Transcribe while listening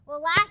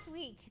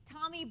week,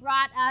 Tommy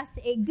brought us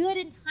a good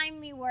and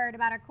timely word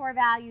about our core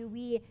value.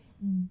 We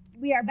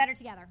are better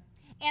together.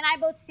 And I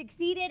both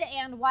succeeded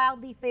and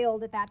wildly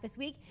failed at that this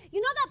week. You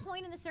know that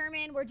point in the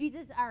sermon where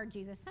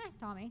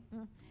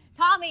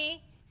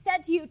Tommy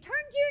said to you, turn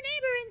to your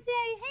neighbor and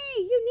say,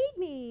 hey, you need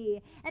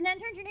me. And then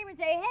turn to your neighbor and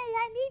say, hey,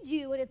 I need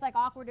you. And it's like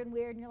awkward and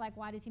weird. And you're like,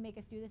 why does he make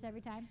us do this every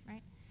time,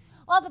 right?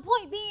 Well, the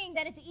point being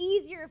that it's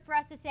easier for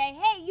us to say,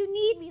 hey, you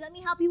need me, let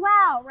me help you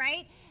out,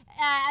 right?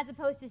 As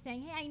opposed to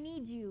saying, hey, I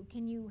need you,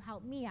 can you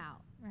help me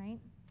out, right?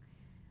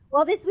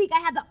 Well, this week I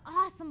had the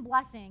awesome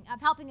blessing of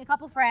helping a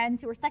couple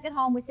friends who were stuck at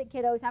home with sick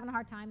kiddos, having a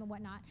hard time and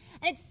whatnot.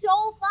 And it's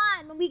so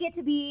fun when we get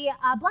to be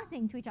a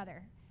blessing to each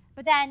other.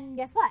 But then,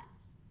 guess what?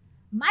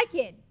 My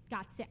kid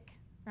got sick,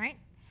 right?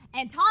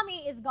 And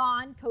Tommy is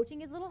gone,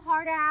 coaching his little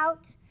heart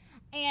out.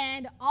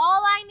 And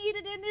all I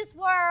needed in this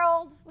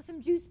world was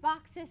some juice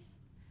boxes.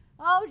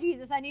 Oh,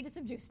 Jesus, I needed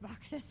some juice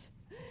boxes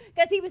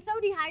because he was so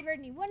dehydrated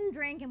and he wouldn't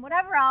drink and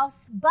whatever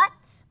else.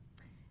 But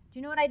do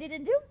you know what I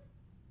didn't do?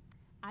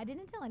 I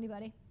didn't tell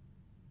anybody.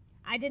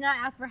 I did not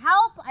ask for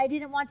help. I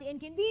didn't want to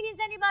inconvenience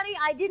anybody.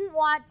 I didn't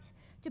want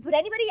to put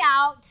anybody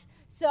out.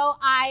 So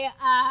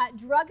I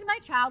drugged my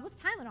child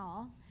with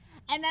Tylenol,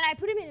 and then I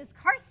put him in his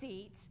car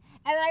seat,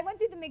 and then I went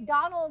through the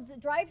McDonald's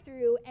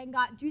drive-thru and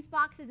got juice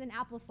boxes and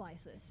apple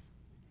slices.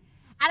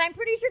 And I'm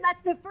pretty sure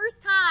that's the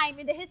first time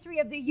in the history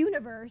of the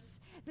universe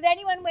that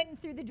anyone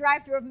went through the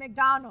drive-thru of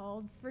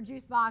McDonald's for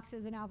juice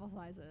boxes and apple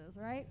slices,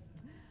 right?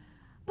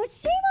 But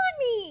shame on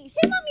me.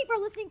 Shame on me for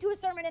listening to a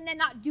sermon and then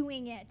not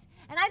doing it.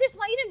 And I just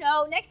want you to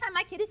know, next time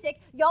my kid is sick,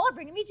 y'all are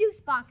bringing me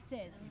juice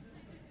boxes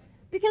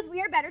because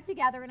we are better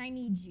together and I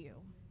need you.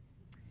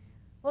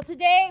 Well,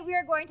 today we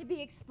are going to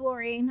be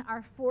exploring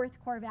our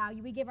fourth core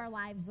value. We give our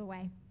lives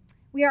away.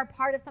 We are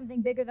part of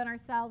something bigger than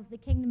ourselves, the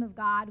kingdom of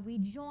God. We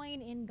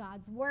join in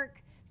God's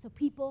work so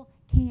people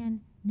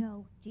can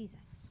know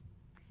Jesus.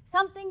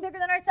 Something bigger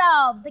than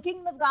ourselves, the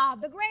kingdom of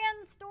God, the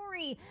grand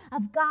story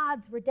of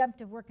God's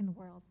redemptive work in the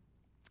world.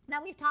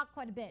 Now, we've talked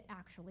quite a bit,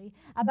 actually,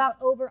 about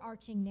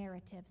overarching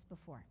narratives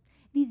before.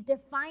 These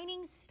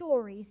defining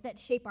stories that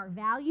shape our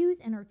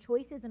values and our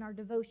choices and our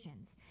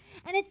devotions.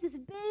 And it's this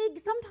big,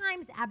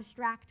 sometimes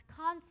abstract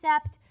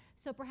concept,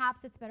 so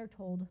perhaps it's better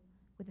told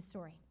with a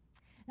story.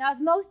 Now,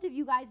 as most of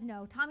you guys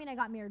know, Tommy and I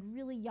got married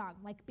really young,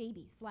 like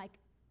babies, like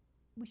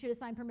we should have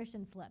signed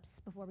permission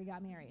slips before we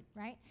got married,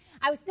 right?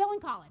 I was still in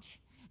college.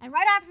 And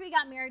right after we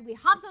got married, we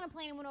hopped on a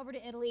plane and went over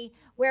to Italy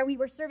where we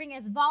were serving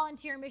as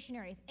volunteer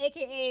missionaries,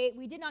 a.k.a.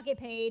 we did not get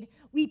paid.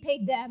 We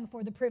paid them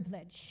for the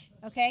privilege,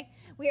 okay?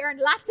 We earned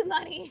lots of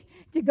money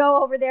to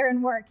go over there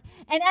and work.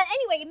 And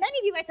anyway, many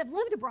of you guys have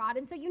lived abroad,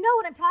 and so you know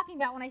what I'm talking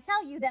about when I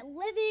tell you that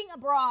living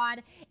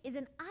abroad is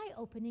an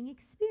eye-opening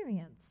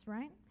experience,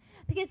 right?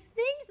 Because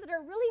things that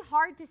are really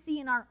hard to see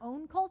in our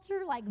own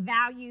culture, like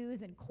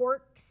values and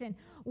quirks and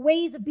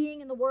ways of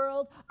being in the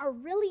world, are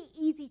really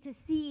easy to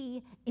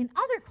see in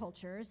other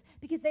cultures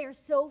because they are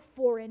so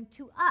foreign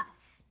to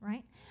us,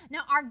 right?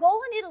 Now, our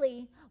goal in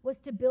Italy was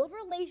to build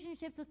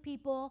relationships with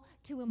people,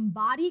 to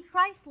embody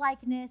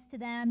Christ-likeness to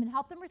them and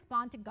help them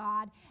respond to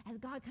God as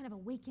God kind of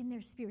awakened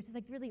their spirits. It's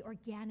like a really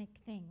organic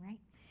thing, right?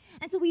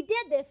 And so we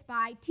did this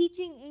by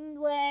teaching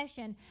English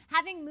and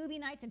having movie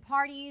nights and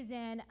parties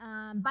and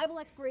Bible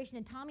exploration.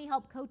 And Tommy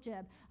helped coach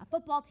a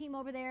football team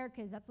over there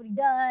because that's what he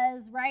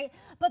does, right?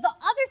 But the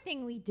other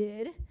thing we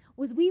did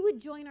was we would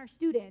join our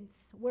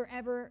students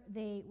wherever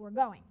they were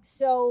going.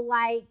 So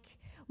like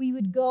we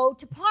would go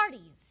to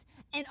parties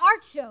and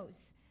art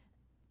shows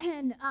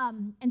and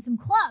some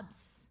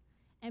clubs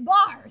and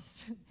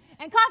bars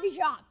and coffee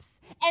shops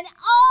and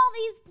all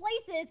these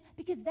places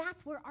because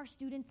that's where our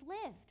students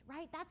lived,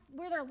 right? That's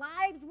where their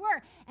lives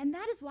were. And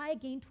that is why I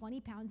gained 20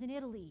 pounds in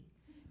Italy,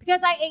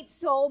 because I ate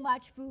so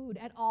much food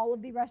at all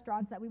of the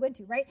restaurants that we went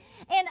to, right?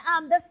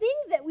 And the thing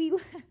that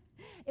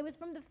it was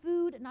from the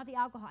food, not the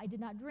alcohol. I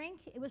did not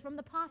drink. It was from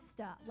the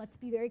pasta. Let's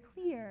be very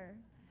clear.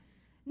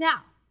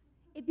 Now,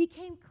 it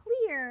became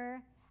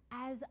clear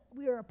as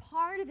we were a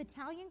part of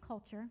Italian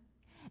culture,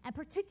 and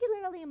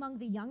particularly among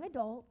the young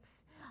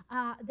adults,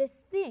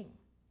 this thing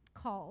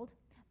called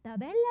the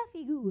bella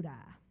figura,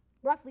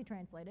 roughly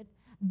translated,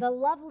 the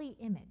lovely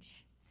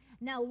image.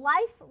 Now,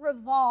 life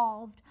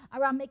revolved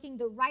around making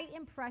the right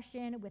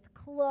impression with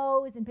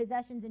clothes and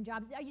possessions and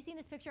jobs. Are you seeing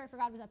this picture? I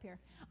forgot it was up here.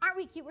 Aren't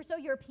we cute? We're so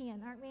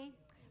European, aren't we?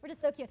 We're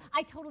just so cute.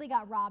 I totally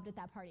got robbed at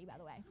that party, by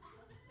the way.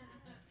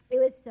 It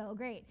was so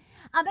great.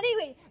 But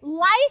anyway,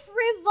 life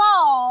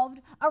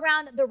revolved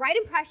around the right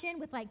impression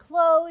with like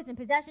clothes and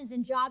possessions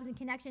and jobs and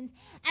connections.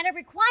 And it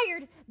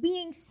required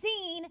being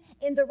seen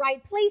in the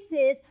right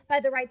places by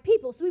the right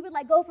people. So we would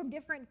like go from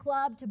different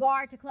club to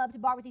bar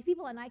with these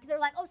people at night because they're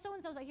like, oh,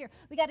 so-and-so's right here.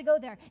 We got to go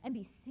there and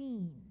be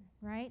seen,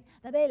 right?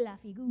 La bella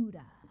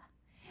figura.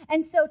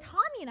 And so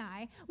Tommy and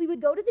I, we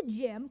would go to the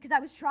gym because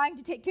I was trying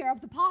to take care of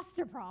the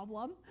pasta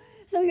problem.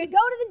 So we would go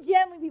to the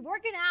gym, we'd be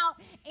working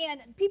out,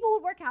 and people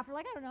would work out for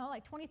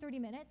 20, 30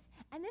 minutes,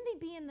 and then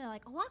they'd be in the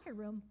locker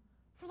room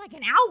for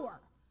an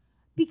hour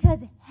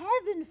Because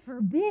heaven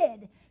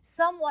forbid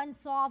someone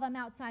saw them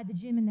outside the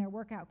gym in their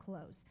workout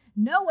clothes.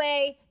 No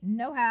way,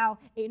 no how,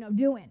 ain't no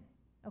doing,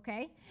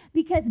 okay?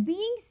 Because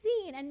being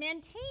seen and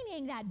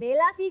maintaining that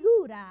bella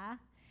figura,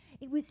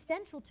 it was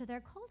central to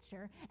their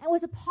culture and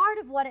was a part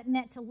of what it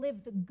meant to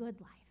live the good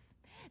life.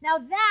 Now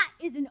that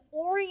is an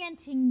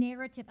orienting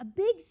narrative, a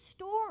big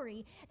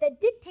story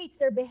that dictates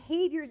their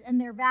behaviors and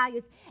their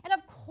values. And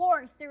of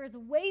course, there is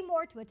way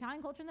more to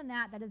Italian culture than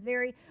that. That is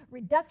very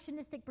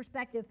reductionistic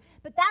perspective.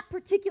 But that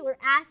particular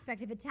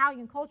aspect of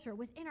Italian culture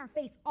was in our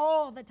face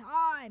all the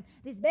time.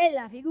 This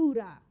bella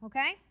figura,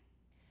 okay?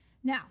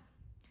 Now,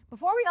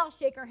 before we all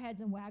shake our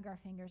heads and wag our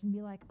fingers and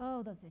be like,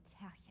 oh, those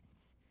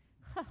Italians.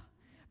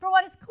 For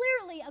what is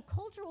clearly a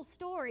cultural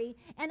story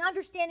and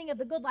understanding of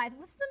the good life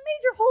with some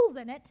major holes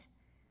in it,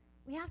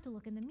 we have to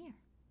look in the mirror.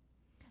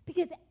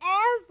 Because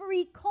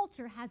every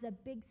culture has a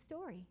big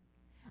story,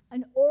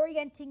 an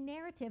orienting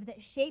narrative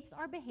that shapes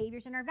our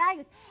behaviors and our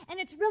values. And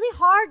it's really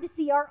hard to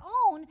see our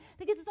own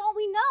because it's all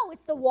we know.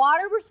 It's the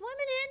water we're swimming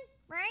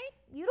in, right?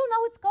 You don't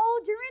know it's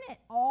cold, you're in it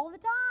all the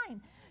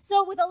time.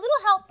 So with a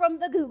little help from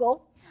the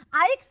Google,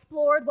 I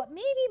explored what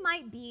maybe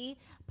might be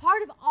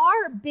part of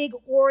our big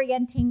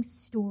orienting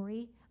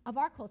story of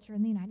our culture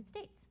in the United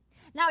States.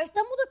 Now, I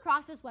stumbled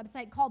across this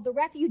website called the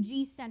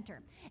Refugee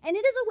Center, and it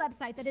is a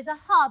website that is a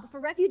hub for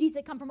refugees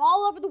that come from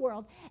all over the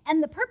world,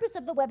 and the purpose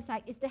of the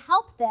website is to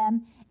help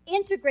them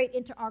integrate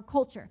into our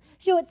culture.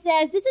 So it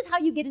says, this is how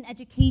you get an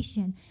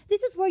education.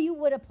 This is where you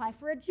would apply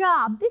for a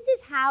job. This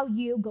is how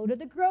you go to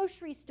the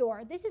grocery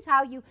store. This is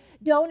how you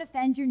don't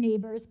offend your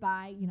neighbors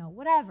by,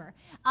 whatever.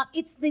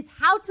 It's this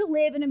How to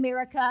Live in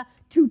America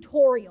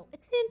tutorial.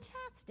 It's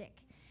fantastic.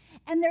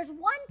 And there's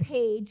one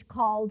page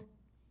called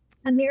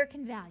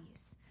American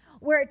Values,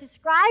 where it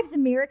describes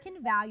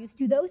American values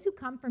to those who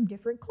come from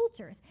different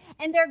cultures.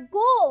 And their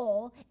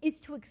goal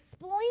is to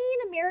explain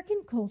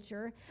American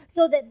culture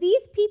so that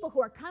these people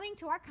who are coming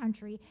to our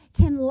country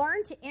can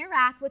learn to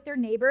interact with their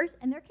neighbors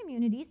and their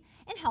communities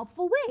in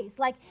helpful ways.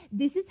 Like,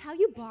 this is how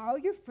you borrow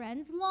your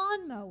friend's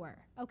lawnmower,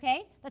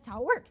 okay? That's how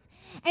it works.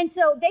 And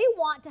so they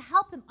want to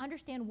help them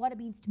understand what it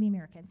means to be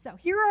American. So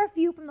here are a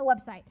few from the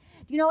website.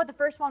 Do you know what the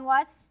first one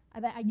was?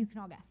 I bet you can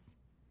all guess.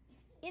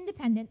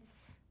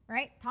 Independence.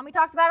 Right? Tommy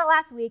talked about it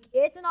last week.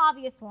 It's an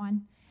obvious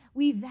one.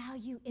 We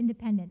value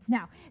independence.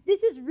 Now,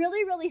 this is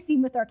really, really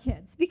seen with our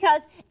kids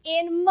because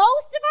in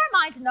most of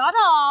our minds, not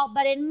all,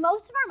 but in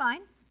most of our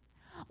minds,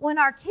 when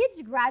our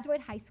kids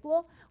graduate high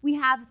school, we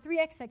have 3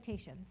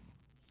 expectations.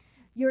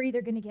 You're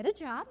either going to get a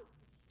job,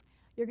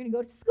 you're going to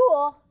go to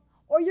school,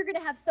 or you're going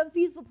to have some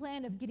feasible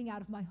plan of getting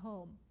out of my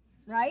home,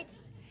 right?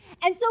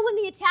 And so when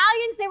the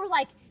Italians, they were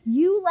like,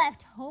 you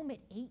left home at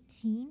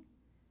 18?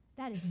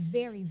 That is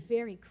very,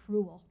 very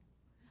cruel.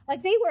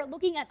 Like, they were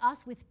looking at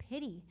us with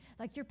pity.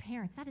 Like, your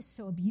parents, that is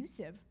so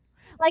abusive.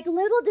 Like,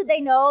 little did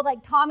they know,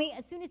 like, Tommy,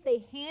 as soon as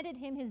they handed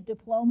him his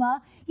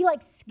diploma, he,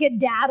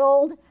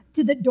 skedaddled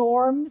to the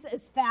dorms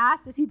as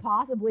fast as he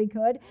possibly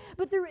could.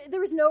 But there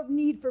was no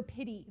need for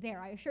pity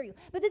there, I assure you.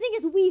 But the thing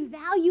is, we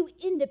value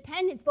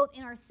independence both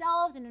in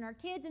ourselves and in our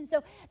kids. And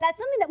so that's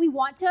something that we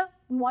want to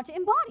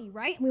embody,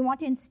 right? And we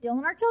want to instill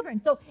in our children.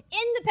 So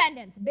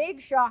independence,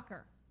 big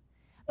shocker.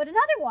 But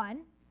another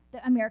one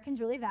that Americans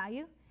really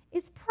value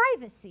is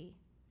privacy.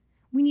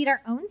 We need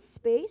our own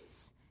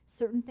space.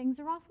 Certain things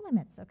are off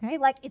limits, okay?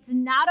 Like, it's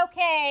not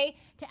okay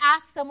to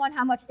ask someone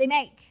how much they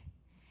make.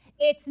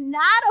 It's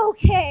not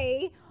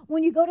okay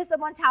when you go to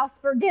someone's house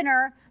for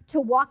dinner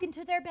to walk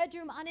into their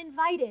bedroom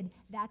uninvited.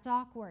 That's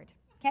awkward,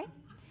 okay?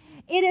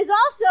 It is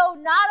also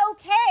not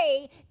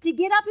okay to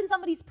get up in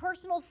somebody's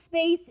personal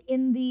space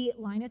in the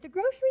line at the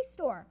grocery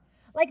store.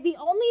 Like, the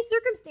only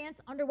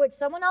circumstance under which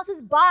someone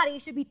else's body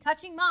should be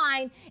touching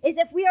mine is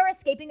if we are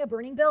escaping a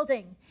burning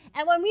building.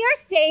 And when we are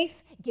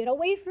safe, get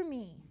away from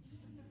me.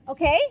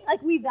 Okay?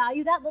 Like, we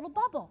value that little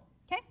bubble.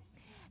 Okay?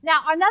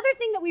 Now, another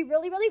thing that we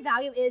really, really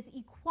value is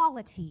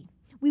equality.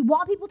 We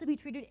want people to be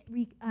treated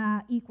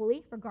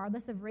equally,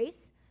 regardless of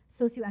race,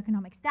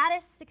 socioeconomic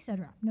status,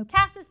 etc. No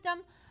caste system,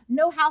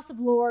 no House of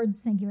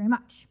Lords. Thank you very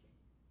much.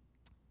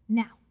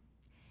 Now,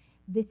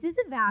 this is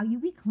a value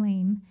we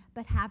claim,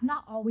 but have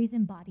not always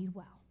embodied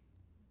well.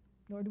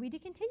 Nor do we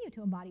continue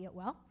to embody it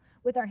well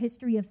with our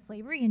history of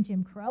slavery and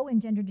Jim Crow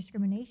and gender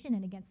discrimination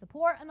and against the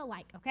poor and the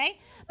like, okay?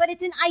 But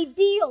it's an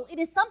ideal. It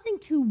is something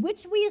to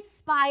which we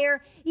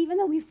aspire, even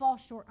though we fall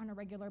short on a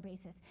regular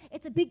basis.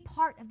 It's a big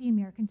part of the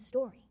American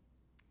story.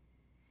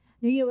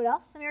 Now, you know what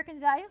else Americans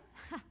value?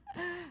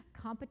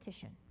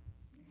 Competition.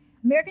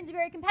 Americans are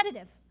very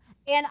competitive.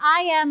 And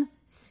I am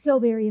so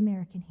very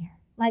American here.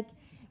 Like,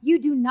 you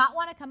do not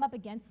want to come up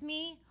against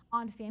me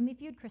on Family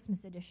Feud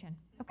Christmas edition,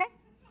 okay?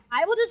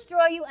 I will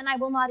destroy you, and I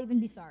will not even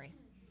be sorry.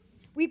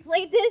 We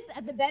played this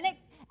at the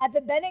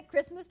Bennett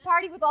Christmas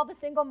party with all the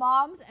single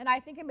moms, and I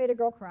think it made a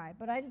girl cry.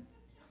 But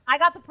I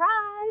got the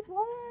prize.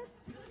 What?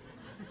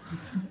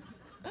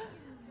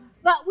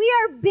 But we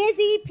are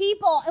busy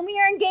people, and we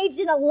are engaged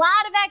in a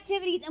lot of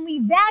activities, and we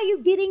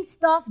value getting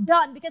stuff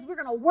done because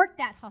we're going to work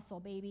that hustle,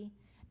 baby.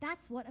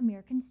 That's what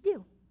Americans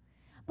do.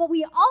 But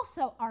we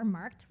also are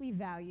marked, we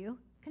value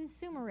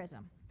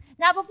consumerism.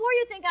 Now, before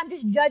you think I'm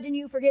just judging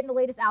you for getting the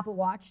latest Apple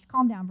Watch,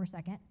 calm down for a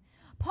second.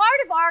 Part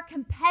of our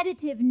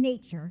competitive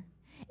nature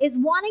is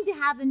wanting to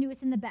have the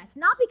newest and the best,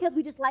 not because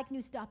we just like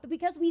new stuff, but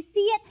because we see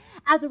it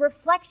as a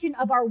reflection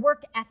of our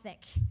work ethic.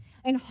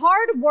 And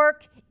hard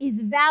work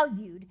is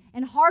valued,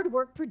 and hard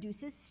work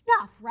produces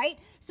stuff, right?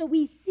 So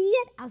we see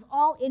it as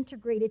all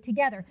integrated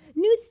together.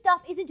 New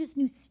stuff isn't just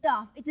new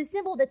stuff. It's a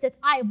symbol that says,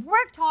 I have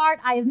worked hard,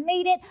 I have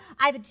made it,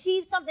 I've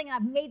achieved something, and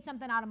I've made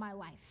something out of my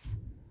life.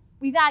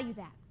 We value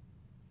that.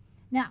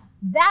 Now,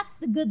 that's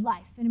the good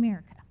life in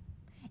America.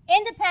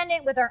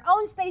 Independent with our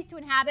own space to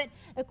inhabit.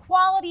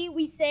 Equality,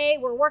 we say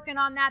we're working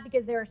on that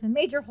because there are some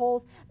major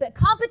holes. But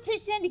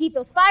competition to keep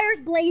those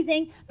fires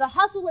blazing. The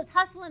hustle is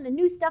hustling, the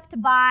new stuff to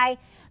buy.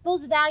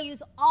 Those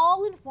values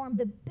all inform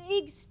the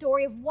big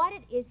story of what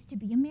it is to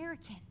be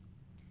American.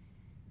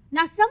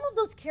 Now, some of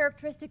those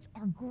characteristics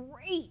are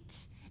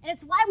great. And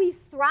it's why we've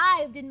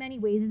thrived in many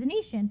ways as a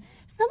nation.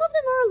 Some of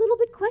them are a little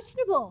bit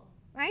questionable,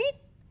 right?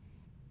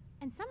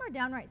 And some are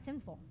downright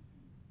sinful.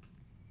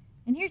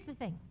 And here's the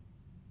thing.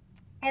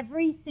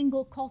 Every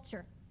single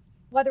culture,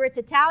 whether it's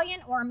Italian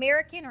or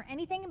American or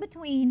anything in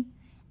between,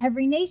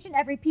 every nation,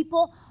 every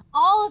people,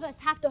 all of us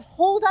have to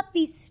hold up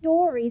these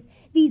stories,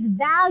 these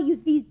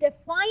values, these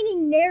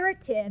defining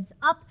narratives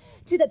up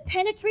to the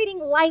penetrating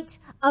light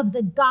of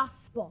the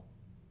gospel.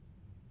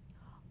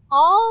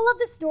 All of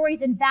the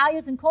stories and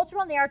values and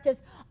cultural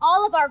narratives,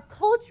 all of our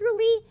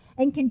culturally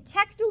and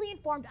contextually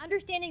informed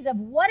understandings of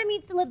what it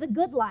means to live the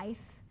good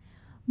life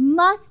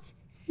must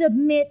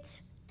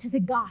submit to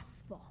the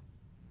gospel.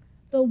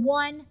 The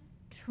one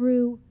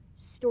true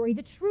story,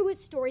 the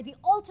truest story, the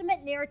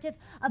ultimate narrative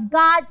of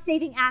God's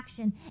saving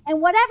action.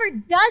 And whatever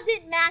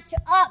doesn't match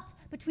up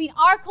between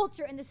our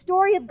culture and the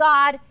story of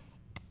God,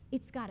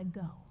 it's got to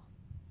go.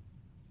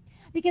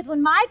 Because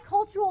when my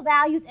cultural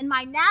values and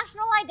my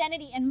national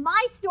identity and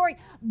my story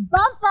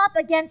bump up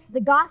against the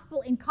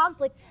gospel in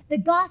conflict, the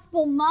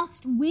gospel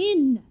must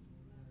win.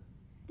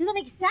 Does that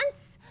make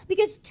sense?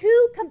 Because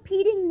two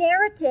competing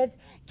narratives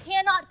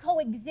cannot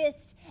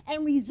coexist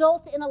and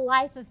result in a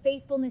life of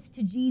faithfulness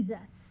to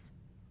Jesus.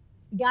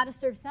 You got to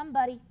serve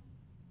somebody.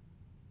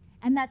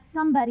 And that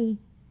somebody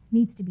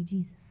needs to be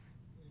Jesus.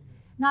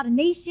 Not a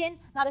nation,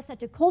 not a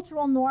set of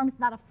cultural norms,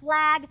 not a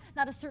flag,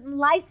 not a certain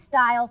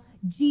lifestyle.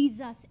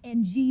 Jesus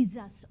and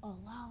Jesus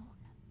alone.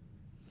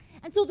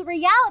 And so the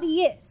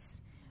reality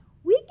is,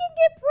 we can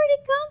get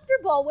pretty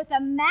comfortable with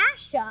a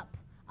mashup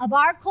of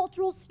our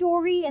cultural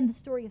story and the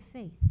story of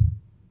faith.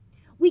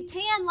 We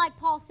can, like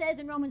Paul says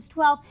in Romans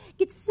 12,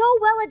 get so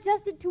well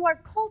adjusted to our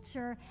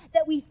culture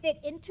that we fit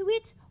into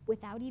it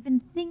without even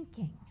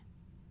thinking.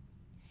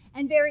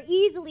 And very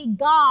easily,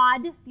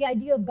 God, the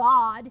idea of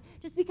God,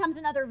 just becomes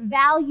another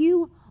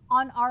value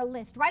on our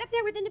list, right up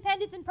there with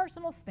independence and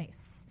personal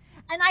space.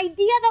 An idea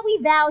that we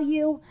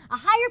value, a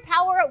higher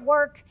power at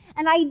work,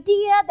 an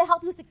idea that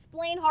helps us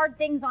explain hard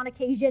things on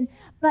occasion,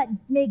 but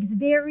makes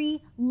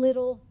very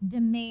little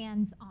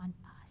demands on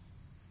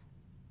us.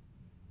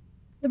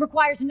 That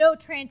requires no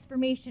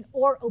transformation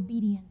or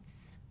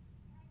obedience.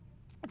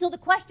 And so the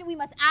question we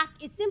must ask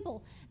is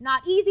simple,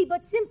 not easy,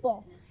 but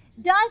simple.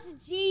 Does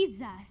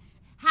Jesus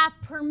have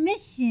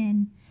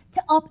permission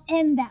to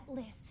upend that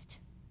list?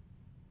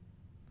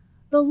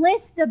 The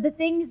list of the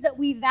things that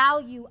we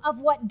value, of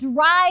what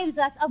drives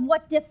us, of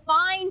what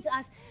defines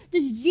us.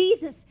 Does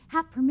Jesus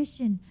have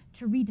permission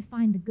to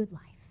redefine the good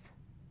life?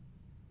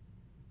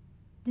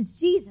 Does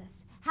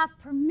Jesus have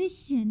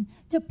permission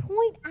to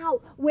point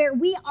out where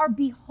we are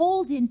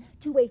beholden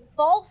to a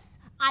false,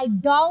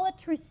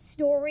 idolatrous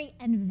story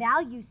and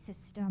value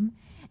system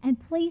and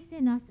place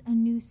in us a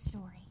new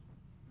story,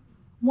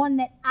 one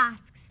that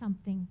asks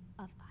something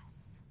of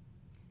us?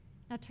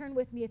 Now turn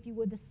with me, if you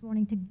would, this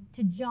morning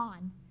to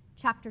John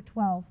chapter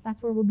 12.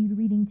 That's where we'll be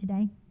reading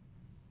today.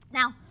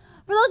 Now,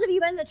 for those of you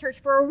who've been in the church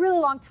for a really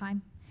long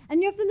time,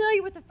 and you're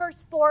familiar with the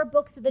first 4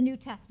 books of the New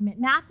Testament,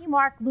 Matthew,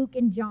 Mark, Luke,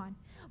 and John,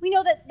 we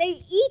know that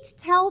they each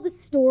tell the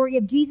story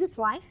of Jesus'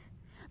 life,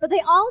 but they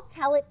all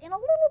tell it in a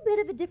little bit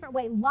of a different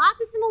way.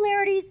 Lots of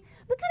similarities,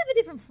 but kind of a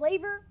different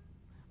flavor,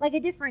 like a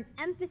different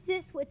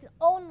emphasis with its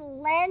own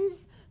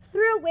lens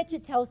through which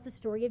it tells the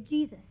story of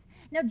Jesus.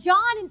 Now,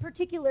 John in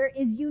particular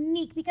is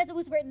unique because it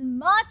was written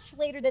much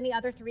later than the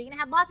other 3 and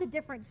had lots of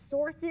different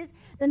sources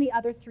than the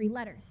other 3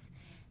 letters.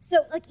 So,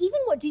 even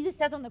what Jesus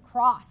says on the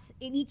cross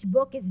in each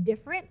book is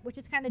different, which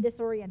is kind of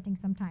disorienting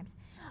sometimes.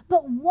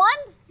 But one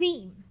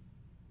theme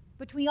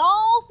between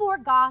all 4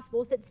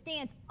 Gospels that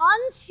stands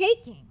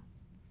unshaking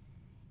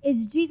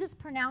is Jesus'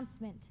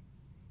 pronouncement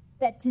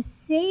that to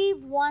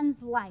save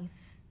one's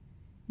life,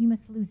 you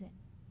must lose it.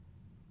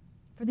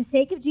 For the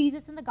sake of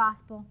Jesus and the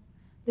gospel,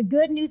 the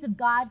good news of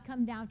God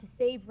come down to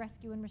save,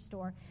 rescue, and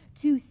restore.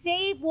 To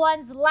save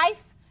one's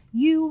life,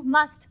 you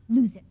must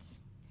lose it.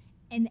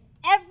 In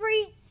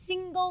every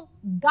single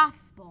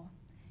gospel,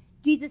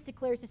 Jesus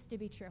declares this to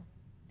be true.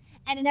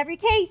 And in every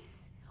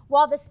case,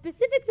 while the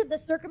specifics of the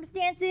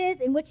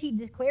circumstances in which he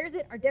declares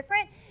it are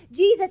different,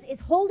 Jesus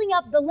is holding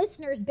up the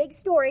listener's big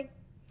story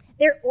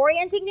They're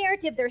orienting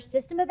narrative, their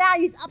system of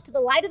values up to the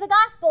light of the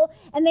gospel,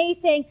 and they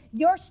saying,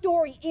 your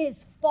story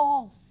is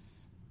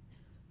false.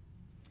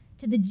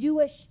 To the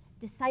Jewish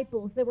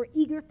disciples that were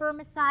eager for a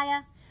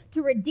Messiah,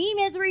 to redeem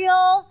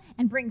Israel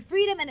and bring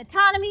freedom and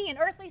autonomy and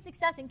earthly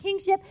success and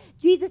kingship,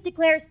 Jesus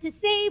declares, to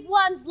save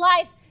one's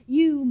life,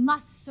 you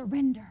must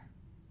surrender.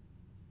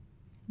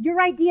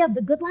 Your idea of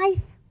the good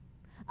life,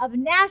 of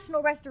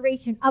national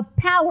restoration, of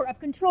power, of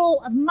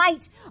control, of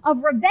might,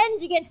 of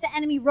revenge against the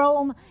enemy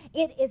Rome,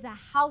 it is a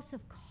house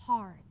of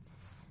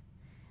cards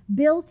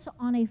built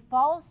on a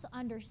false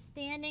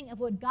understanding of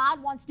what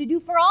God wants to do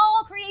for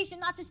all creation,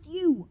 not just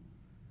you,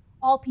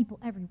 all people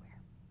everywhere.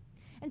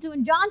 And so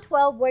in John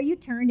 12, where you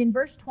turned, in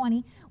verse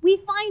 20, we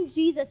find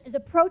Jesus is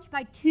approached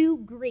by two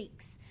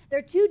Greeks.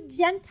 They're two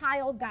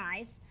Gentile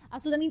guys,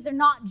 so that means they're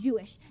not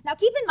Jewish. Now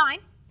keep in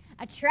mind,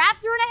 a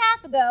chapter and a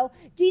half ago,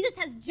 Jesus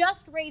has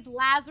just raised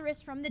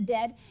Lazarus from the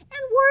dead, and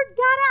word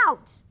got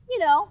out,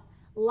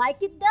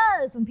 like it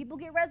does when people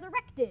get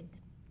resurrected,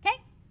 okay?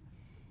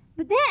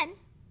 But then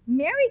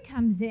Mary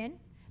comes in,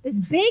 this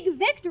big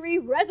victory,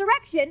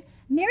 resurrection.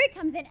 Mary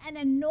comes in and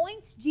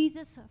anoints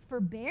Jesus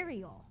for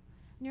burial.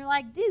 And you're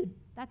like, dude,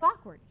 that's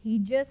awkward. He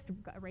just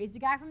raised a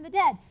guy from the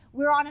dead.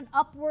 We're on an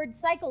upward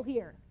cycle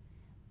here.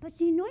 But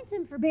she anoints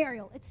him for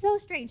burial. It's so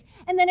strange.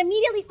 And then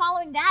immediately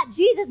following that,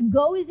 Jesus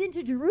goes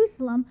into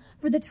Jerusalem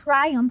for the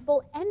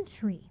triumphal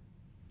entry,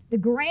 the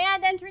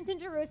grand entrance in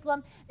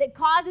Jerusalem that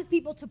causes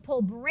people to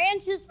pull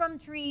branches from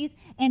trees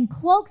and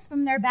cloaks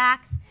from their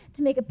backs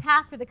to make a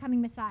path for the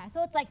coming Messiah.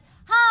 So it's like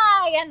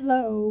high and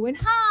low and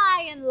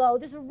high and low,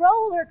 this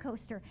roller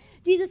coaster.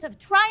 Jesus of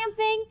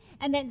triumphing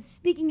and then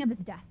speaking of his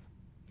death.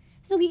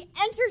 So he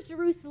enters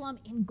Jerusalem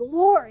in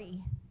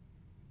glory.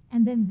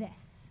 And then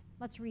this.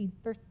 Let's read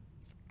verse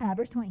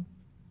 20.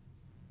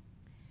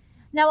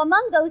 Now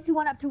among those who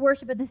went up to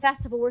worship at the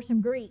festival were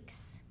some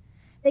Greeks.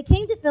 They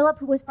came to Philip,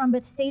 who was from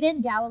Bethsaida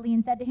in Galilee,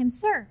 and said to him,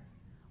 Sir,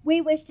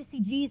 we wish to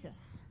see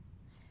Jesus.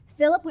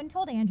 Philip went and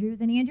told Andrew.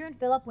 Then Andrew and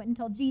Philip went and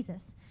told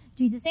Jesus.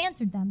 Jesus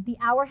answered them, The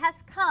hour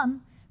has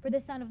come for the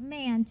Son of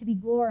Man to be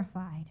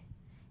glorified.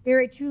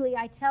 Very truly,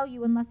 I tell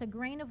you, unless a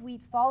grain of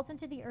wheat falls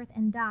into the earth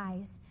and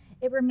dies,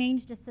 it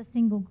remains just a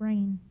single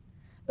grain.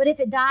 But if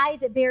it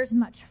dies, it bears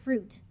much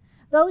fruit.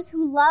 Those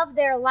who love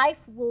their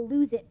life will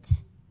lose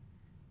it.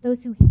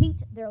 Those who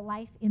hate their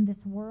life in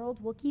this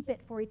world will keep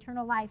it for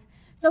eternal life.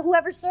 So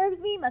whoever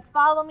serves me must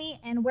follow me,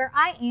 and where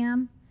I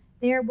am,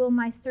 there will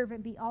my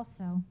servant be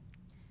also.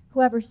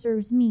 Whoever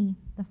serves me,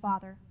 the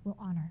Father will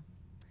honor.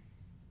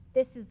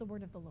 This is the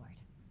word of the Lord.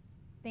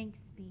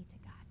 Thanks be to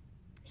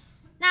God.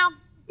 Now,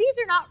 these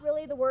are not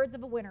really the words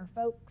of a winner,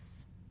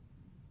 folks.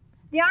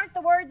 They aren't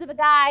the words of a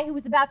guy who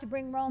was about to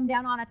bring Rome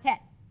down on its head.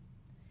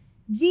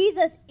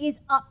 Jesus is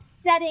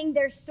upsetting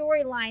their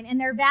storyline and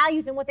their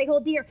values and what they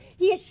hold dear.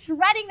 He is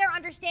shredding their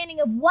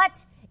understanding of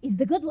what is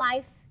the good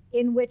life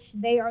in which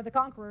they are the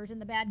conquerors and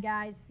the bad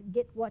guys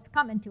get what's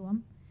coming to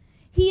them.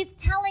 He is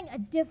telling a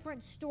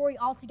different story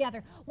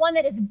altogether, one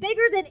that is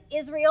bigger than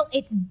Israel,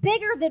 it's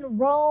bigger than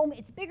Rome,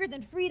 it's bigger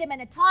than freedom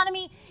and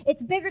autonomy,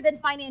 it's bigger than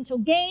financial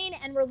gain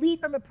and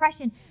relief from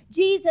oppression.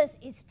 Jesus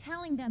is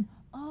telling them,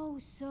 oh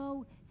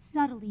so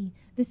subtly,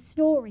 the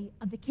story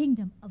of the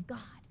kingdom of God.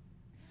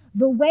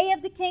 The way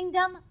of the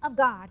kingdom of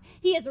God.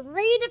 He is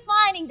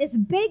redefining this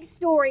big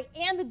story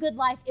and the good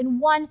life in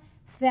one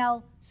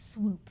fell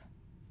swoop.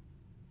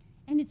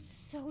 And it's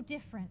so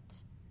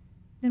different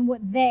than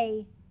what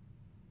they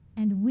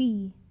and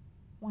we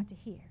want to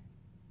hear.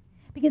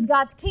 Because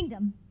God's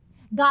kingdom,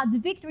 God's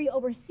victory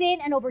over sin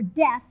and over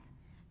death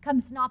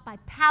comes not by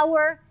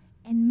power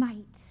and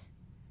might,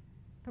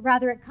 but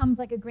rather it comes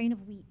like a grain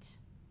of wheat,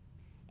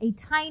 a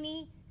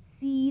tiny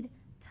seed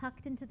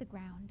tucked into the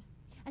ground.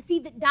 A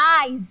seed that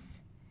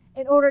dies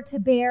in order to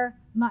bear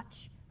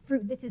much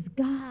fruit. This is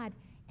God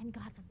and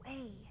God's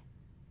way.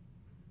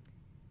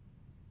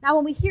 Now,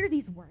 when we hear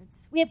these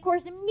words, we, of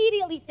course,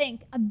 immediately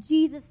think of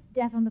Jesus'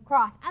 death on the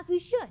cross, as we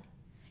should.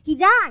 He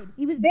died.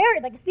 He was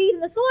buried like a seed in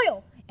the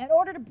soil in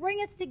order to bring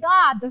us to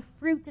God, the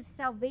fruit of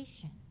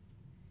salvation.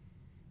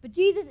 But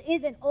Jesus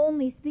isn't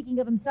only speaking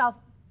of himself.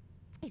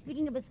 He's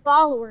speaking of his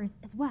followers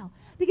as well.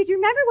 Because you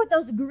remember what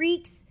those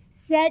Greeks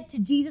said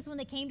to Jesus when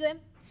they came to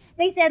him?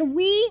 They said,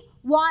 we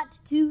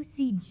want to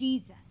see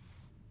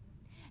Jesus.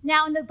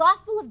 Now, in the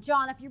Gospel of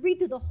John, if you read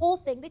through the whole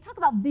thing, they talk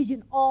about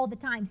vision all the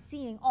time,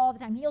 seeing all the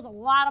time. He heals a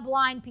lot of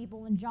blind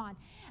people in John.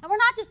 And we're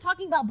not just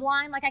talking about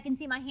blind like I can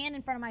see my hand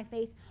in front of my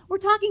face. We're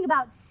talking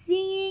about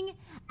seeing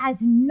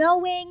as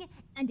knowing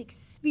and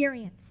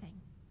experiencing,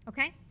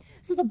 okay?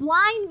 So the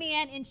blind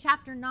man in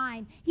chapter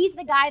 9, he's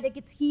the guy that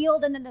gets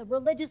healed, and then the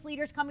religious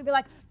leaders come and be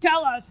like,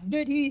 tell us,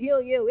 did he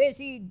heal you? Is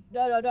he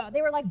da-da-da?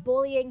 They were like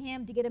bullying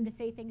him to get him to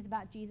say things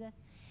about Jesus.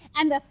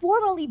 And the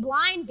formerly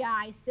blind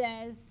guy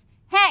says,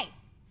 hey,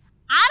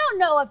 I don't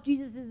know if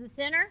Jesus is a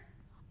sinner.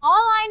 All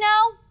I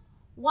know,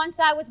 once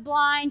I was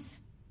blind,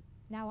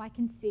 now I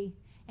can see.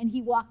 And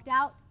he walked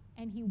out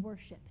and he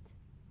worshiped.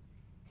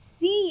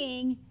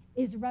 Seeing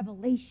is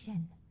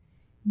revelation.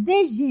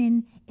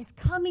 Vision is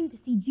coming to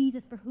see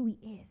Jesus for who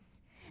he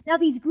is. Now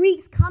these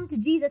Greeks come to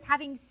Jesus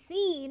having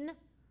seen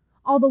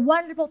all the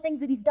wonderful things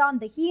that he's done,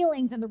 the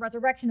healings and the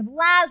resurrection of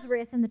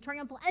Lazarus and the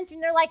triumphal entry.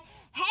 And they're like,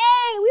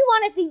 hey, we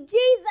want to see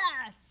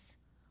Jesus.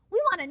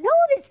 We want to know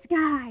this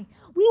guy.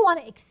 We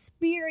want to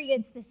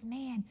experience this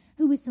man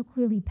who is so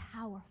clearly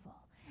powerful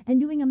and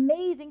doing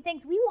amazing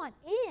things. We want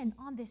in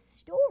on this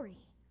story.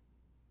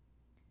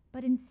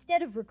 But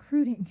instead of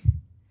recruiting,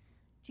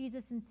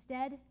 Jesus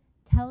instead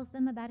tells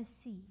them about a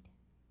seed,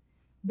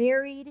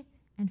 buried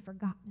and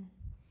forgotten,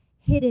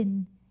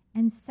 hidden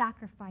and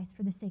sacrificed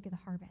for the sake of the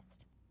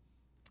harvest.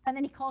 And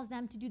then he calls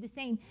them to do the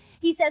same.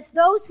 He says,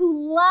 those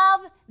who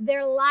love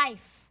their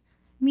life,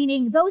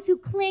 meaning those who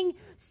cling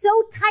so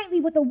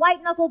tightly with a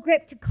white-knuckle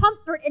grip to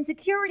comfort and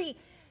security,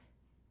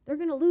 they're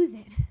going to lose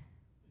it.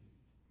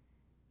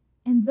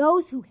 And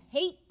those who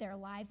hate their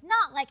lives,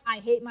 not like I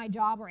hate my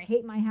job or I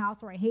hate my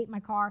house or I hate my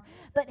car,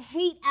 but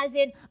hate as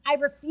in I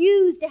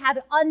refuse to have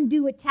an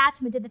undue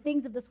attachment to the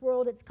things of this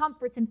world, its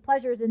comforts and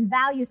pleasures and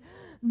values,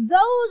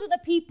 those are the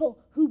people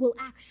who will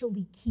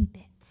actually keep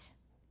it.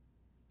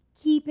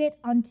 Keep it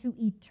unto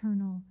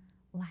eternal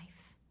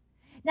life.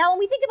 Now, when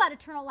we think about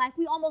eternal life,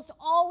 we almost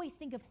always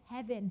think of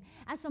heaven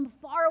as some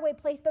faraway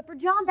place. But for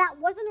John, that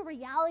wasn't a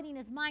reality in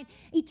his mind.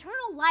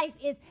 Eternal life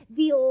is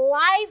the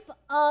life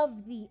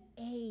of the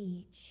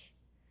age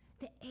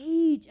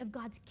of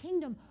God's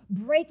kingdom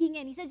breaking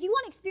in. He says, you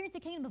want to experience the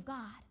kingdom of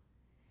God,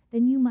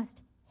 then you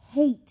must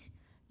hate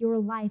your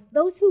life.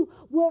 Those who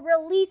will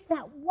release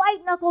that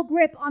white-knuckle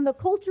grip on the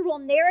cultural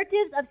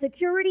narratives of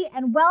security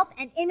and wealth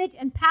and image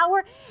and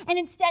power, and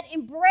instead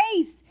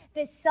embrace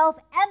this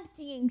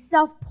self-emptying,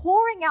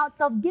 self-pouring out,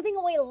 self-giving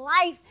away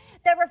life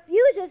that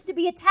refuses to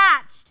be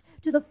attached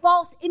to the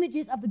false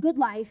images of the good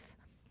life,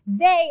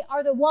 they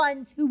are the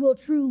ones who will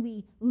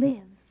truly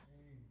live.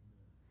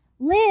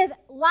 Live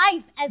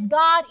life as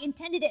God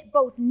intended it,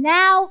 both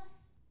now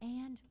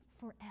and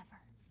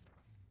forever.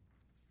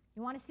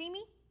 You want to see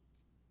me?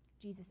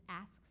 Jesus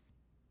asks.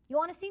 You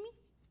want to see me?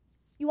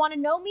 You want to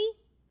know me?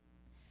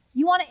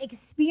 You want to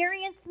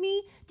experience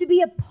me, to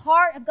be a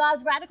part of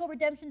God's radical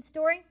redemption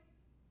story?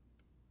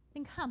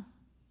 Then come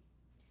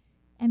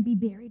and be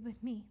buried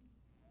with me.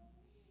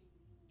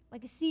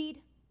 Like a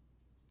seed,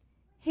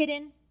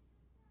 hidden,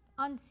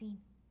 unseen,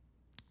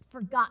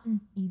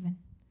 forgotten even,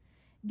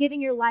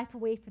 giving your life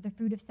away for the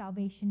fruit of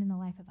salvation in the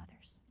life of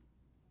others.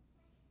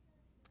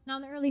 Now,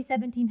 in the early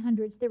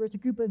 1700s, there was a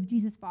group of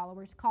Jesus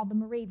followers called the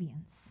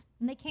Moravians.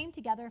 And they came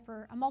together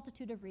for a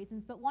multitude of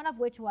reasons, but one of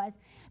which was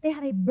they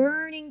had a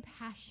burning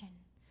passion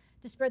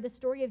to spread the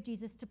story of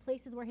Jesus to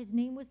places where his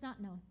name was not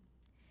known.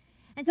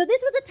 And so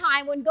this was a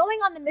time when going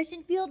on the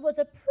mission field was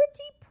a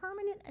pretty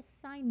permanent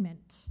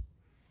assignment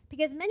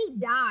because many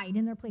died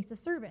in their place of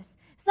service.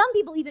 Some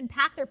people even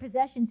packed their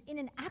possessions in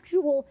an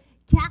actual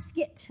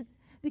casket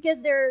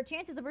because their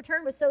chances of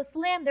return was so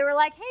slim. They were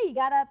like, hey, you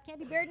can't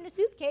be buried in a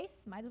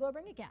suitcase. Might as well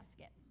bring a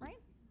casket, right?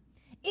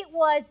 It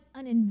was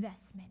an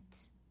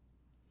investment.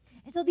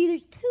 And so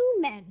these two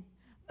men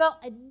felt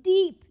a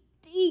deep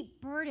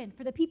burden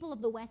for the people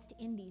of the West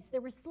Indies.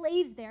 There were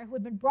slaves there who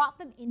had been brought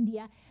from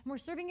India and were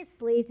serving as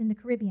slaves in the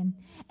Caribbean.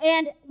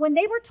 And when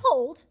they were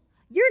told,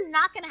 you're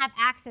not going to have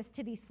access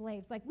to these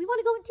slaves. Like, we want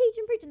to go and teach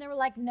and preach. And they were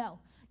like, no,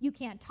 you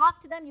can't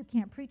talk to them. You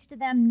can't preach to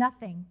them,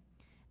 nothing.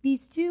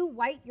 These two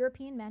white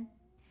European men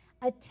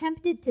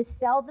attempted to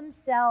sell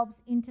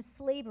themselves into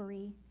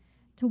slavery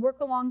to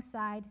work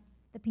alongside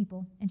the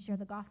people and share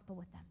the gospel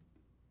with them.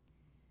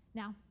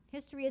 Now,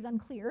 history is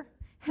unclear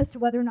as to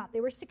whether or not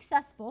they were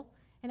successful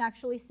in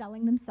actually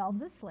selling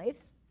themselves as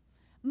slaves.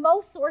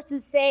 Most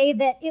sources say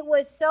that it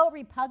was so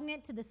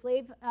repugnant to the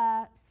slave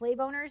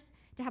owners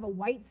to have a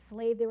white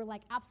slave, they were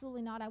like,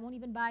 absolutely not, I won't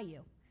even buy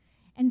you.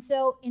 And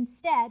so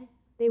instead,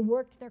 they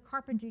worked their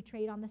carpentry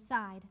trade on the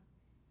side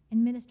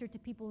and ministered to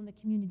people in the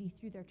community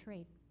through their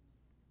trade.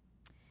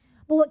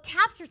 But what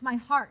captures my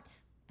heart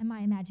and my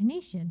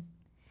imagination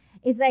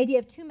is the idea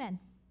of two men,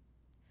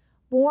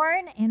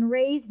 born and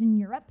raised in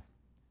Europe,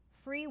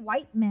 free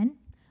white men,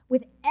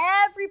 with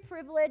every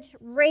privilege,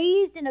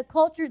 raised in a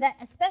culture that,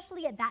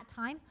 especially at that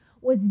time,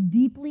 was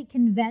deeply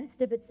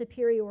convinced of its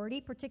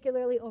superiority,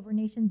 particularly over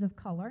nations of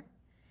color.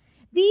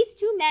 These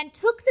two men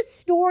took the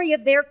story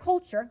of their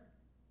culture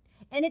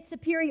and its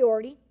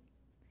superiority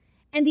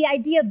and the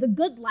idea of the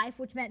good life,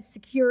 which meant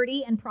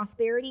security and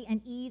prosperity and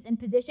ease and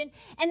position,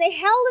 and they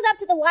held it up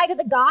to the light of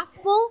the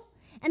gospel,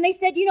 and they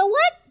said, you know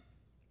what?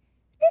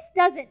 This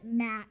doesn't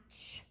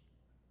match.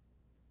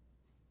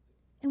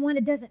 And when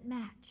it doesn't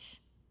match,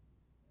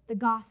 the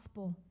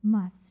gospel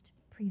must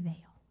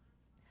prevail.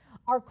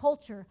 Our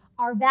culture,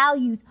 our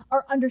values,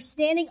 our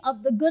understanding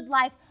of the good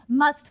life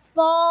must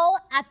fall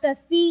at the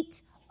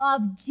feet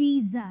of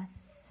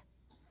Jesus.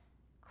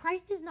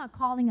 Christ is not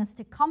calling us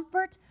to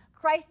comfort.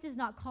 Christ is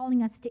not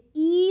calling us to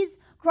ease.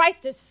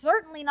 Christ is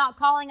certainly not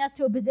calling us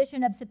to a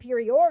position of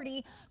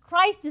superiority.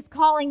 Christ is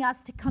calling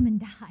us to come and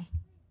die,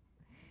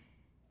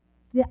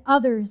 that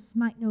others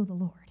might know the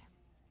Lord.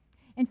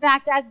 In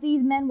fact, as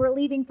these men were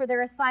leaving for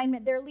their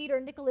assignment, their leader,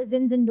 Nicholas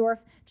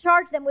Zinzendorf,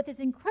 charged them with this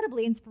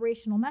incredibly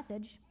inspirational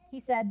message. He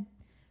said,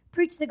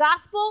 preach the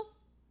gospel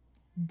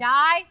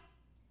Die,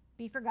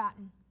 be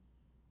forgotten.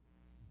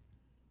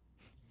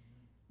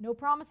 No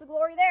promise of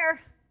glory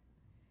there.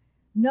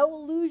 No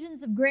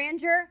illusions of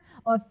grandeur,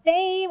 of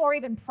fame, or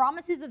even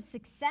promises of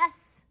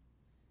success.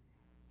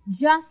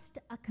 Just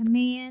a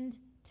command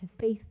to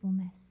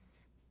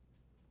faithfulness.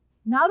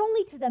 Not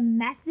only to the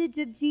message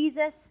of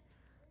Jesus,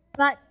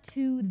 but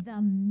to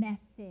the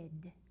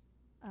method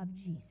of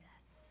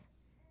Jesus.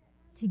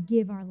 To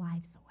give our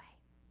lives away.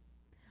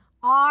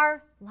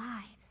 Our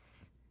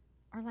lives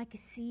are like a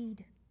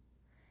seed,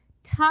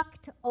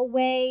 tucked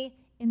away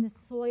in the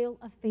soil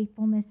of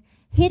faithfulness,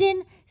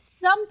 hidden,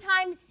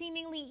 sometimes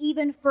seemingly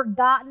even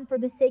forgotten for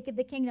the sake of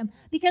the kingdom,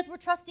 because we're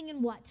trusting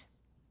in what?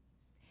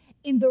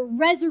 In the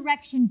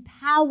resurrection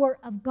power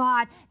of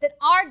God, that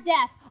our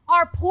death,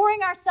 our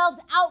pouring ourselves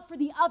out for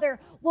the other,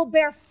 will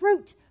bear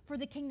fruit for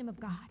the kingdom of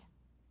God.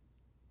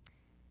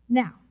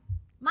 Now,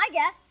 my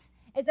guess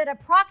is that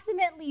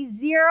approximately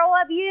 0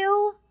 of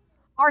you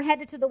are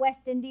headed to the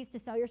West Indies to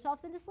sell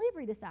yourselves into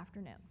slavery this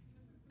afternoon.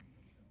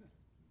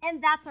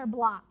 And that's our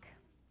block.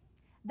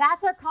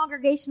 That's our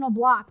congregational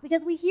block,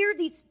 because we hear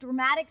these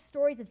dramatic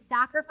stories of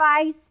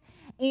sacrifice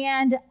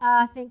and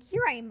think,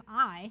 here am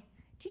I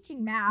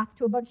teaching math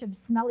to a bunch of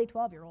smelly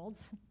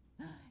 12-year-olds.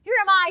 Here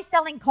am I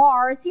selling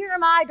cars. Here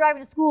am I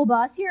driving a school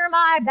bus. Here am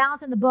I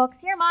balancing the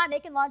books. Here am I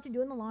making lunch and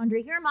doing the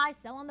laundry. Here am I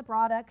selling the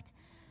product.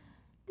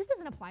 This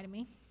doesn't apply to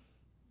me.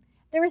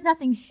 There is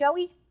nothing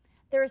showy.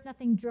 There is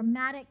nothing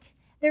dramatic.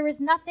 There is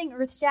nothing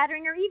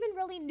earth-shattering or even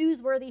really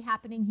newsworthy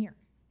happening here.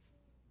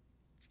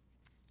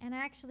 And I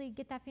actually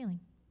get that feeling.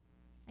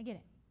 I get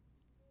it.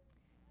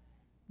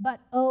 But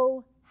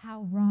oh,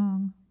 how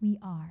wrong we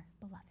are,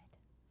 beloved.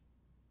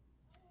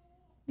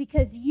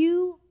 Because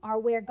you are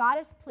where God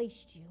has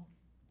placed you,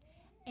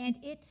 and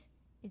it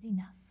is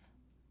enough.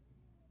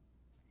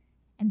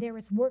 And there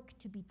is work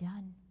to be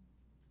done.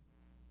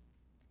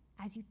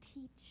 As you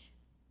teach,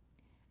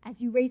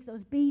 as you raise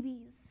those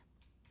babies,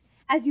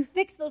 as you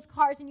fix those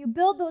cars and you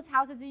build those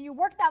houses and you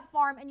work that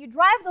farm and you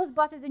drive those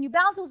buses and you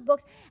balance those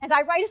books, as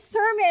I write a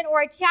sermon or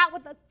I chat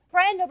with a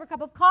friend over a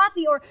cup of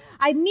coffee or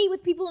I meet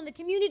with people in the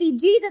community,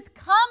 Jesus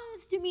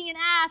comes to me and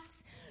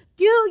asks,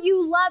 do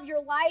you love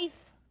your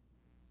life?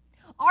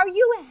 Are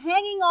you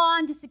hanging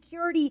on to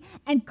security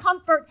and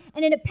comfort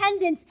and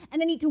independence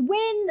and the need to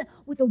win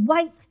with a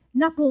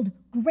white-knuckled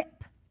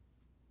grip?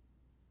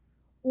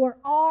 Or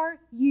are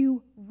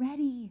you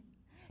ready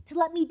to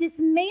let me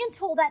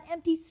dismantle that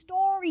empty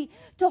story,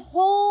 to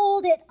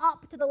hold it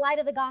up to the light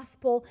of the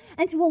gospel,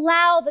 and to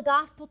allow the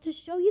gospel to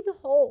show you the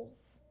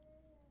holes?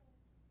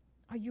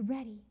 Are you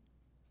ready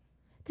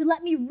to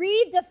let me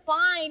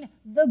redefine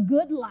the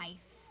good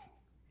life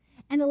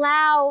and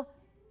allow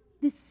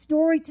this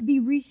story to be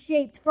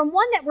reshaped from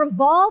one that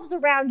revolves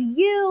around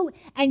you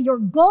and your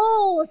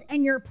goals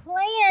and your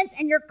plans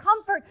and your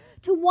comfort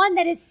to one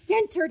that is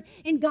centered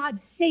in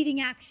God's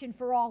saving action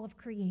for all of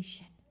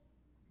creation?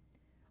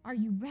 Are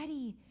you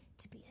ready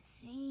to be a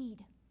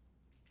seed?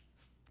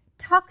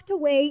 Tucked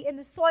away in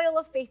the soil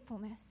of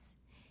faithfulness,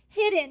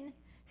 hidden,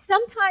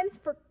 sometimes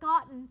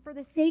forgotten for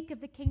the sake of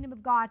the kingdom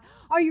of God.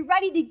 Are you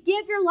ready to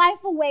give your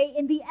life away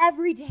in the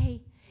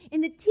everyday,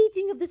 in the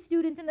teaching of the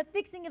students, in the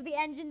fixing of the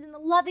engines, in the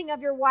loving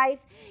of your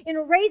wife, in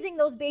raising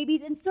those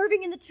babies, in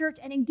serving in the church,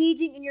 and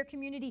engaging in your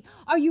community?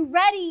 Are you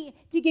ready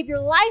to give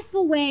your life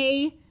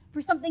away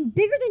for something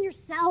bigger than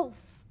yourself?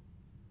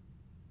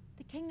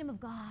 The kingdom of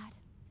God.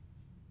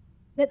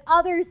 That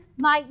others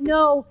might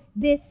know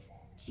this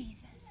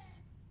Jesus.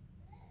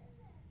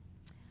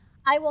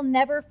 I will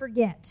never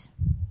forget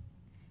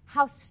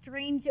how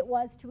strange it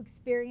was to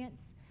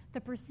experience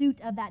the pursuit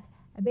of that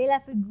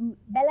bella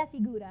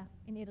figura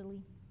in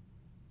Italy.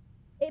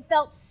 It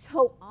felt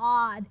so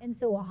odd and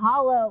so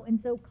hollow and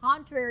so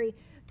contrary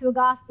to a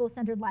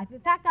gospel-centered life. In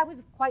fact, I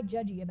was quite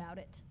judgy about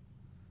it.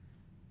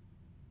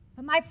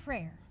 But my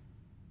prayer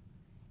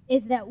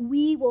is that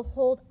we will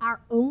hold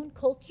our own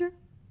culture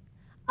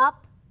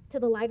up to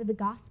the light of the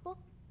gospel,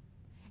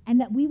 and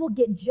that we will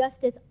get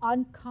just as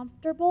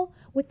uncomfortable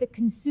with the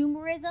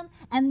consumerism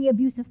and the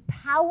abuse of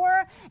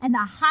power and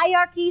the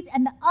hierarchies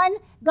and the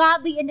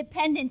ungodly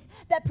independence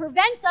that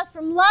prevents us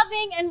from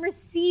loving and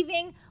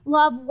receiving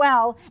love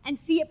well and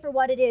see it for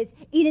what it is.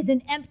 It is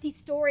an empty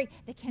story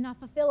that cannot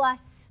fulfill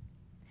us.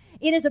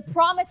 It is a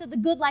promise of the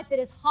good life that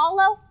is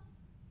hollow,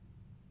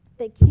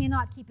 that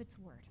cannot keep its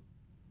word.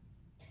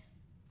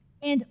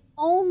 And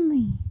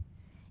only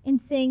in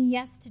saying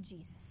yes to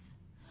Jesus,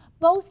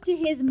 both to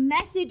his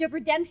message of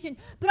redemption,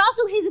 but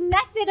also his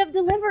method of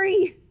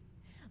delivery,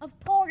 of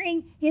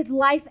pouring his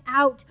life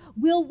out,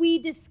 will we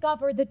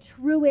discover the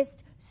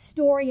truest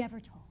story ever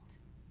told,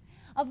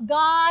 of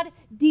God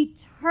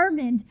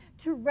determined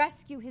to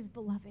rescue his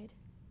beloved,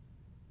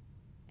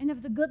 and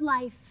of the good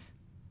life,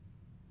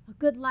 a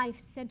good life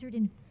centered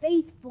in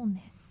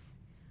faithfulness,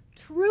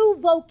 true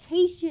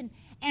vocation,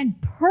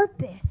 and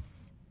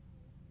purpose.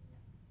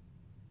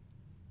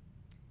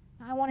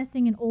 I want to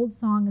sing an old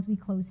song as we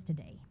close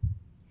today.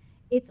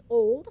 It's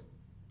old,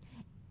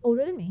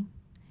 older than me,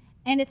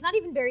 and it's not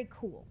even very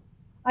cool.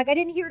 Like, I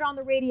didn't hear it on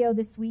the radio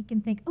this week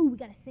and think, oh, we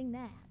got to sing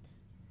that.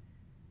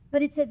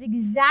 But it says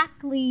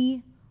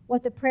exactly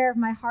what the prayer of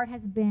my heart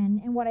has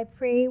been, and what I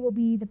pray will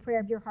be the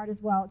prayer of your heart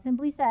as well. It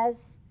simply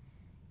says,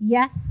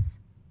 yes,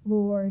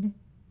 Lord,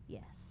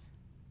 yes.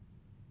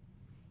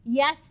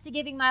 Yes to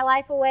giving my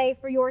life away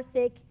for your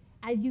sake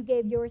as you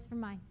gave yours for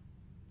mine.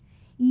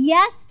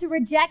 Yes to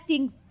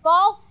rejecting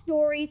false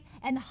stories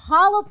and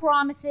hollow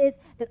promises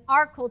that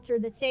our culture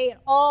that say it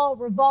all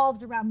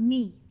revolves around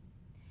me.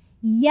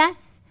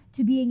 Yes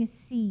to being a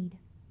seed,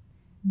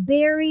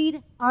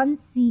 buried,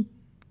 unseen,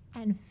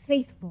 and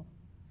faithful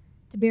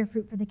to bear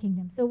fruit for the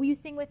kingdom. So will you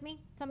sing with me?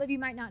 Some of you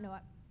might not know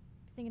it.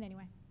 Sing it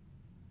anyway.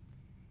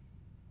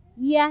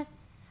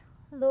 Yes,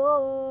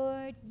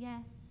 Lord,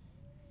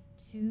 yes,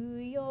 to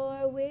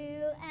your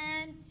will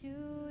and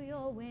to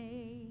your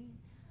way.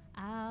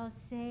 I'll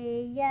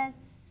say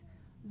yes,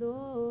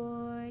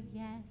 Lord,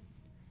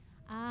 yes.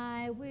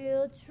 I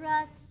will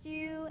trust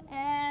you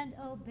and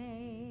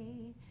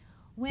obey.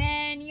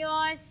 When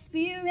your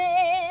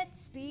spirit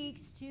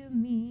speaks to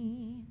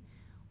me,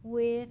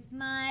 with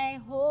my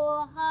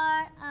whole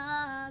heart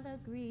I'll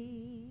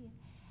agree.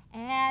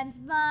 And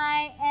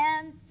my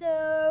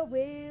answer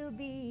will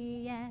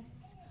be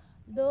yes,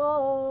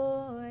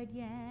 Lord,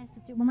 yes.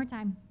 Let's do it one more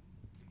time.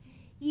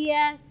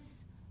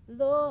 Yes,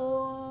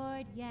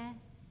 Lord,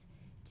 yes,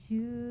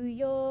 to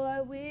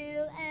your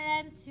will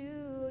and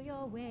to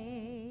your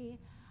way.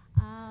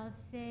 I'll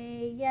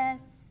say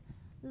yes,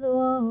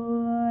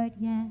 Lord,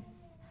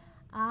 yes.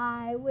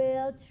 I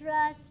will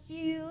trust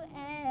you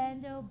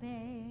and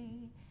obey.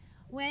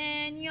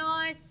 When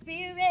your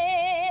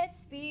spirit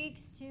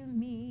speaks to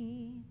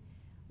me,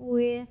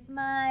 with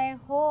my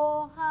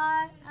whole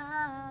heart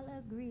I'll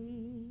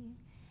agree.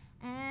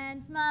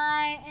 And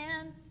my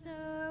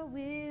answer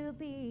will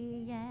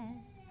be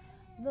yes,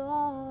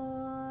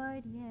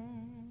 Lord,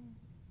 yes.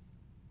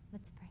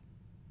 Let's pray.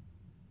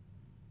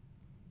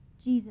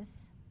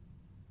 Jesus.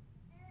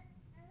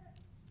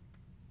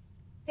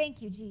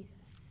 Thank you,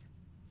 Jesus,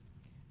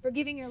 for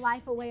giving your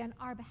life away on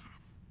our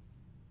behalf.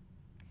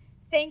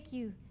 Thank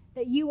you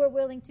that you were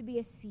willing to be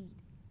a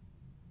seed,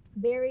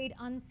 buried,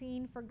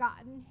 unseen,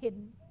 forgotten,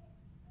 hidden,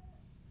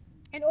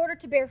 in order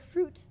to bear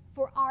fruit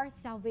for our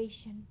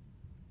salvation.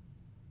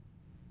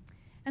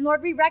 And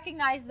Lord, we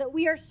recognize that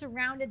we are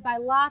surrounded by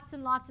lots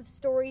and lots of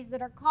stories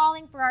that are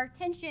calling for our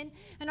attention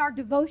and our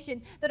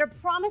devotion, that are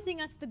promising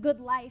us the good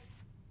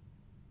life.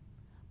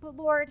 But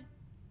Lord,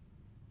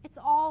 it's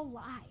all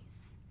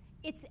lies.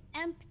 It's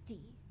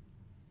empty.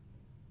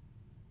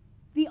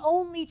 The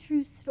only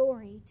true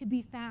story to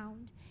be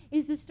found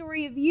is the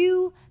story of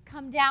you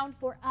come down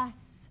for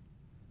us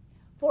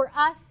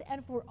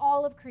and for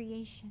all of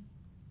creation.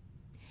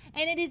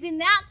 And it is in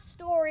that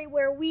story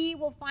where we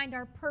will find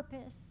our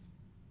purpose,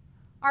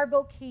 our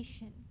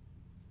vocation.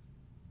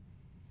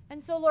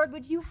 And so, Lord,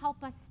 would you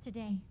help us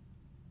today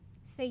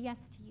say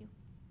yes to you?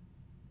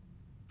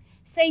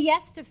 Say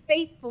yes to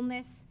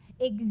faithfulness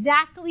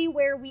exactly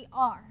where we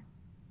are.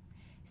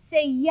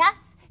 Say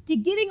yes to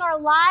giving our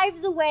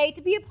lives away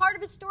to be a part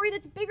of a story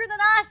that's bigger than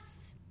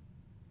us.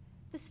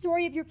 The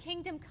story of your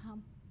kingdom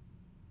come,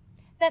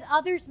 that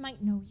others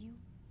might know you.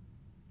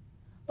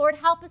 Lord,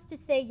 help us to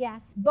say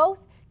yes,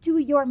 both to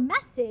your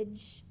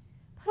message,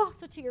 but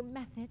also to your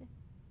method,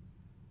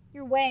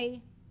 your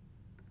way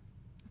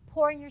of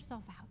pouring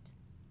yourself out.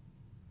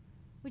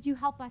 Would you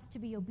help us to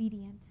be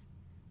obedient,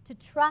 to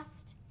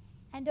trust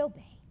and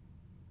obey?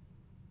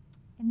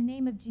 In the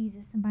name of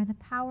Jesus and by the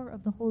power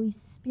of the Holy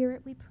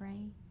Spirit we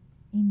pray.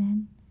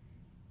 Amen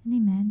and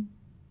amen.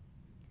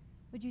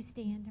 Would you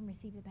stand and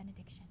receive the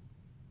benediction?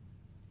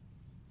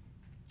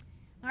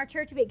 In our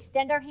church, we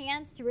extend our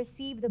hands to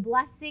receive the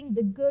blessing,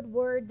 the good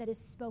word that is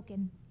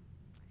spoken.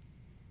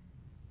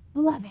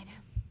 Beloved,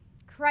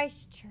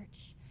 Christ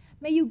Church,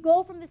 may you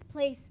go from this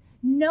place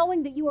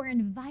knowing that you are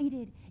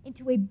invited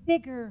into a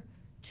bigger,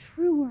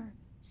 truer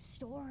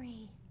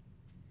story.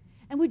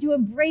 And would you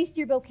embrace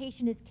your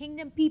vocation as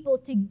kingdom people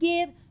to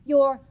give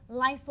your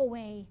life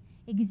away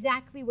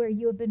exactly where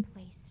you have been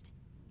placed?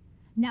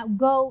 Now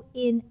go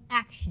in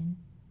action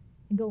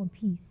and go in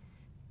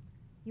peace.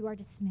 You are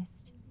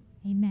dismissed.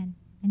 Amen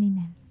and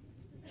amen.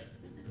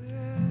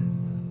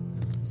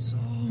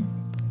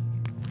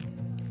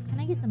 Can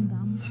I get some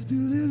gum?